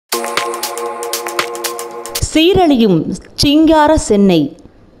சீரழியும் சிங்கார சென்னை.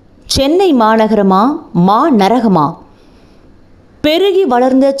 சென்னை மாநகரமா நரகமா? பெருகி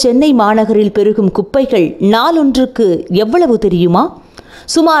வளர்ந்த சென்னை மாநகரில் பெருகும் குப்பைகள் நாளொன்றுக்கு எவ்வளவு தெரியுமா?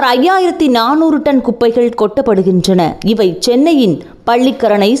 சுமார் 5400 டன் குப்பைகள் கொட்டப்படுகின்றன. இவை சென்னையின்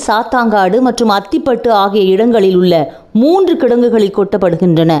பள்ளிக்கரணை, சாத்தாங்காடு மற்றும் அத்திப்பட்டு ஆகிய இடங்களில் உள்ள 3 கிடங்குகளில்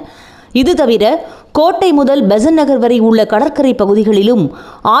கொட்டப்படுகின்றன. இது தவிர கோட்டை முதல் பெசன்ட் நகர் வரை உள்ள கடற்கரை பகுதிகளிலும்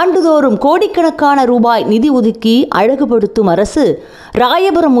ஆண்டுதோறும் கோடிக்கணக்கான ரூபாய் நிதி ஒதுக்கி அழகுபடுத்தும் அரசு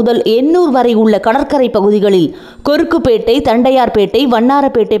ராயபுரம் முதல் எண்ணூர் வரை உள்ள கடற்கரை பகுதிகளில் கொருக்குப்பேட்டை, தண்டையார்பேட்டை,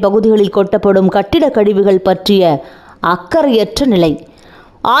 வண்ணாரப்பேட்டை பகுதிகளில் கொட்டப்படும் கட்டிட கழிவுகள் பற்றிய அக்கறையற்ற நிலை.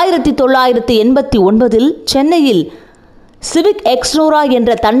 1989 சென்னையில் சிவிக் எக்ஸ்னோரா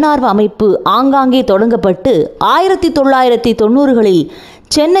என்ற தன்னார்வ அமைப்பு ஆங்காங்கே தொடங்கப்பட்டு 1990களில்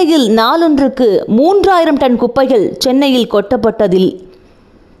சென்னையில் நாளொன்றுக்கு 3000 டன் குப்பைகள் சென்னையில் கொட்டப்பட்டதில்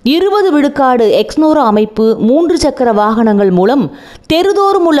 20 விழுக்காடு எக்ஸ்னோரா அமைப்பு 3 சக்கர வாகனங்கள் மூலம்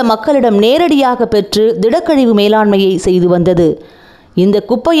தெருதோறும் உள்ள மக்களிடம் நேரடியாக பெற்று திடக்கழிவு மேலாண்மையை செய்து வந்தது. இந்த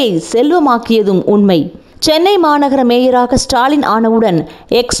குப்பையை செல்வமாக்கியதும் உண்மை. சென்னை மாநகர மேயராக ஸ்டாலின் ஆனவுடன்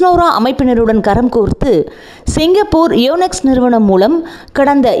எக்ஸ்னோரா அமைப்பினருடன் கரம் கோர்த்து சிங்கப்பூர் யோனெக்ஸ் நிறுவனம் மூலம்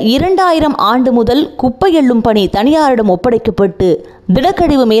கடந்த 2000 ஆண்டு முதல் குப்பை எள்ளும் பணி தனியாரிடம் ஒப்படைக்கப்பட்டு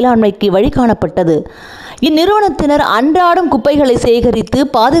திடக்கழிவு மேலாண்மைக்கு வழி காணப்பட்டது. இந்நிறுவனத்தினர் அன்றாடம் குப்பைகளை சேகரித்து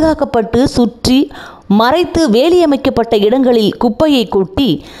பாதுகாக்கப்பட்டு சுற்றி மறைத்து வேலியமைக்கப்பட்ட இடங்களில் குப்பையை கொட்டி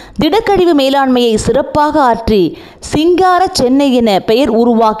திடக்கழிவு மேலாண்மையை சிறப்பாக ஆற்றி சிங்கார சென்னை என பெயர்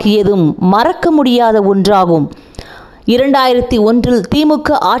உருவாக்கியதும் மறக்க முடியாத ஒன்றாகும். 2001 திமுக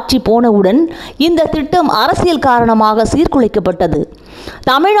ஆட்சி போனவுடன் இந்த திட்டம் அரசியல் காரணமாக சீர்குலைக்கப்பட்டது.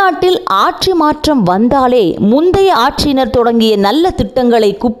 தமிழ்நாட்டில் ஆட்சி மாற்றம் வந்தாலே முந்தைய ஆட்சியினர் தொடங்கிய நல்ல திட்டங்களை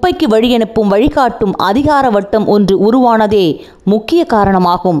குப்பைக்கு வழியனுப்பும் வழிகாட்டும் அதிகார வட்டம் ஒன்று உருவானதே முக்கிய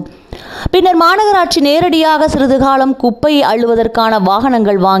காரணமாகும். பின்னர் மாநகராட்சி நேரடியாக சிறிது காலம் குப்பையை அள்ளுவதற்கான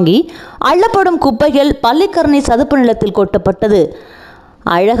வாகனங்கள் வாங்கி அள்ளப்படும் குப்பைகள் பள்ளிக்கரணை சதுப்பு நிலத்தில் கொட்டப்பட்டது.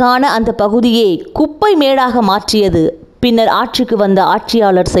 அழகான அந்த பகுதியை குப்பை மேடாக மாற்றியது பின்னர் ஆட்சிக்கு வந்த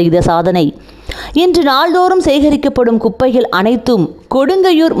ஆட்சியாளர் செய்த சாதனை. இன்று நாள்தோறும் சேகரிக்கப்படும் குப்பைகள் அனைத்தும்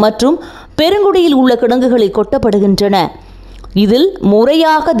கொடுங்கையூர் மற்றும் பெருங்குடியில் உள்ள கிடங்குகளில் கொட்டப்படுகின்றன. இதில்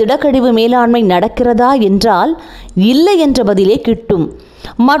முறையாக திடக்கழிவு மேலாண்மை நடக்கிறதா என்றால் இல்லை என்ற பதிலே கிட்டும்.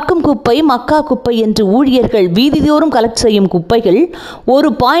 மட்கும் குப்பை, மக்கா குப்பை என்று ஊழியர்கள் வீதிதோறும் கலெக்ட் செய்யும் குப்பைகள்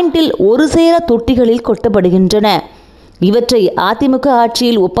ஒரு பாயிண்டில் ஒரு சேர தொட்டிகளில் கொட்டப்படுகின்றன. இவற்றை அதிமுக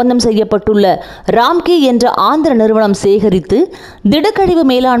ஆட்சியில் ஒப்பந்தம் செய்யப்பட்டுள்ள ராம்கி என்ற ஆந்திர நிறுவனம் சேகரித்து திடக்கழிவு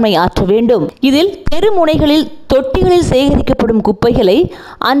மேலாண்மை ஆற்ற வேண்டும். இதில் தெருமுனைகளில் தொட்டிகளில் சேகரிக்கப்படும் குப்பைகளை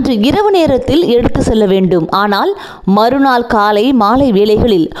அன்று இரவு நேரத்தில் எடுத்து செல்ல வேண்டும். ஆனால் மறுநாள் காலை மாலை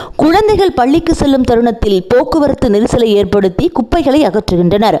வேளைகளில் குழந்தைகள் பள்ளிக்கு செல்லும் தருணத்தில் போக்குவரத்து நெரிசலை ஏற்படுத்தி குப்பைகளை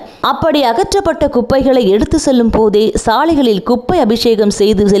அகற்றுகின்றனர். அப்படி அகற்றப்பட்ட குப்பைகளை எடுத்து செல்லும் போதே சாலைகளில் குப்பை அபிஷேகம்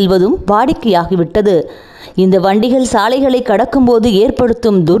செய்து செல்வதும் வாடிக்கையாகிவிட்டது. இந்த வண்டிகள் சாலைகளை கடக்கும்போது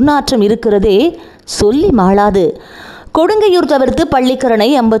ஏற்படுத்தும் துர்நாற்றம் இருக்கிறதே சொல்லி மாளாது. கொடுங்கையூர் தவிர்த்து பள்ளிக்கரணை,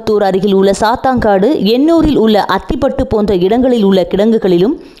 அம்பத்தூர் அருகில் உள்ள சாத்தாங்காடு, எண்ணூரில் உள்ள அத்திப்பட்டு போன்ற இடங்களில் உள்ள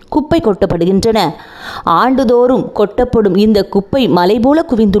கிடங்குகளிலும் குப்பை கொட்டப்படுகின்றன. ஆண்டுதோறும் கொட்டப்படும் இந்த குப்பை மலை போல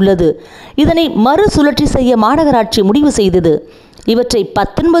குவிந்துள்ளது. இதனை மறுசுழற்சி செய்ய மாநகராட்சி முடிவு செய்தது. இவற்றை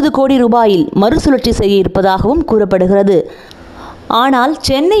 19 கோடி ரூபாயில் மறுசுழற்சி செய்ய இருப்பதாகவும் கூறப்படுகிறது. ஆனால்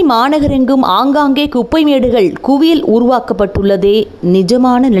சென்னை மாநகரெங்கும் ஆங்காங்கே குப்பை மேடுகள் குவியல் உருவாக்கப்பட்டுள்ளதே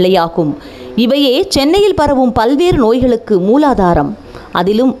நிஜமான நிலையாகும். இவையே சென்னையில் பரவும் பல்வேறு நோய்களுக்கு மூலாதாரம்.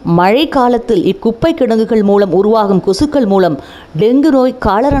 அதிலும் மழை காலத்தில் இக்குப்பை கிடங்குகள் மூலம் உருவாகும் கொசுக்கள் மூலம் டெங்கு நோய்,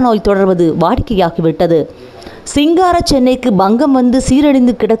 காலரா நோய் தொடர்வது வாடிக்கையாகிவிட்டது. சிங்கார சென்னைக்கு பங்கம் வந்து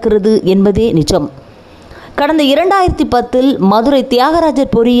சீரழிந்து கிடக்கிறது என்பதே நிஜம். கடந்த 2010 மதுரை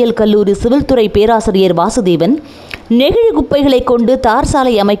தியாகராஜர் பொறியியல் கல்லூரி சிவில் துறை பேராசிரியர் வாசுதேவன் நெகிழி குப்பைகளை கொண்டு தார்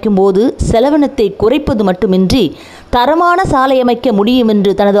சாலை அமைக்கும் போது செலவினத்தை குறைப்பது மட்டுமின்றி தரமான சாலை அமைக்க முடியும்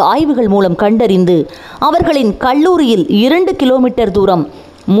என்று தனது ஆய்வுகள் மூலம் கண்டறிந்து அவர்களின் கல்லூரியில் 2 கிலோமீட்டர் தூரம்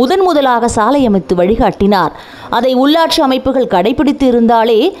முதலாக சாலை அமைத்து வழிகாட்டினார். அதை உள்ளாட்சி அமைப்புகள் கடைபிடித்து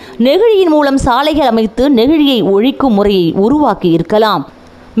இருந்தாலே நெகிழியின் மூலம் சாலைகள் அமைத்து நெகிழியை ஒழிக்கும் முறையை உருவாக்கி இருக்கலாம்.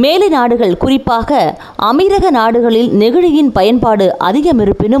 மேலை நாடுகள், குறிப்பாக அமீரக நாடுகளில் நெகிழியின் பயன்பாடு அதிகம்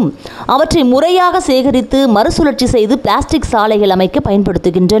இருப்பினும் அவற்றை முறையாக சேகரித்து மறுசுழற்சி செய்து பிளாஸ்டிக் சாலைகள் அமைக்க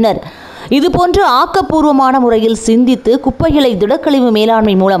பயன்படுத்துகின்றனர். இதுபோன்று ஆக்கப்பூர்வமான முறையில் சிந்தித்து குப்பைகளை திடக்கழிவு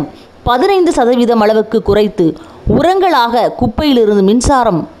மேலாண்மை மூலம் 15% அளவுக்கு குறைத்து உரங்களாக குப்பையிலிருந்து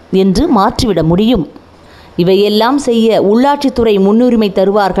மின்சாரம் என்று மாற்றிவிட முடியும். இவையெல்லாம் செய்ய உள்ளாட்சித்துறை முன்னுரிமை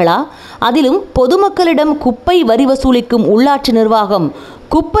தருவார்களா? அதிலும் பொதுமக்களிடம் குப்பை வரி வசூலிக்கும் உள்ளாட்சி நிர்வாகம்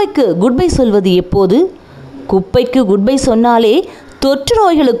குப்பைக்கு குட்பை சொல்வது எப்போது? குப்பைக்கு குட்பை சொன்னாலே தொற்று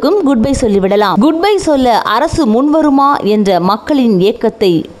நோய்களுக்கும் குட்பை சொல்லிவிடலாம். குட்பை சொல்ல அரசு முன்வருமா என்ற மக்களின்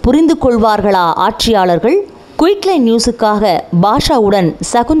ஏக்கத்தை புரிந்து கொள்வார்களா ஆட்சியாளர்கள்? குயிக்லைன் நியூஸுக்காக பாஷாவுடன்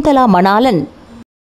சகுந்தலா மணாலன்.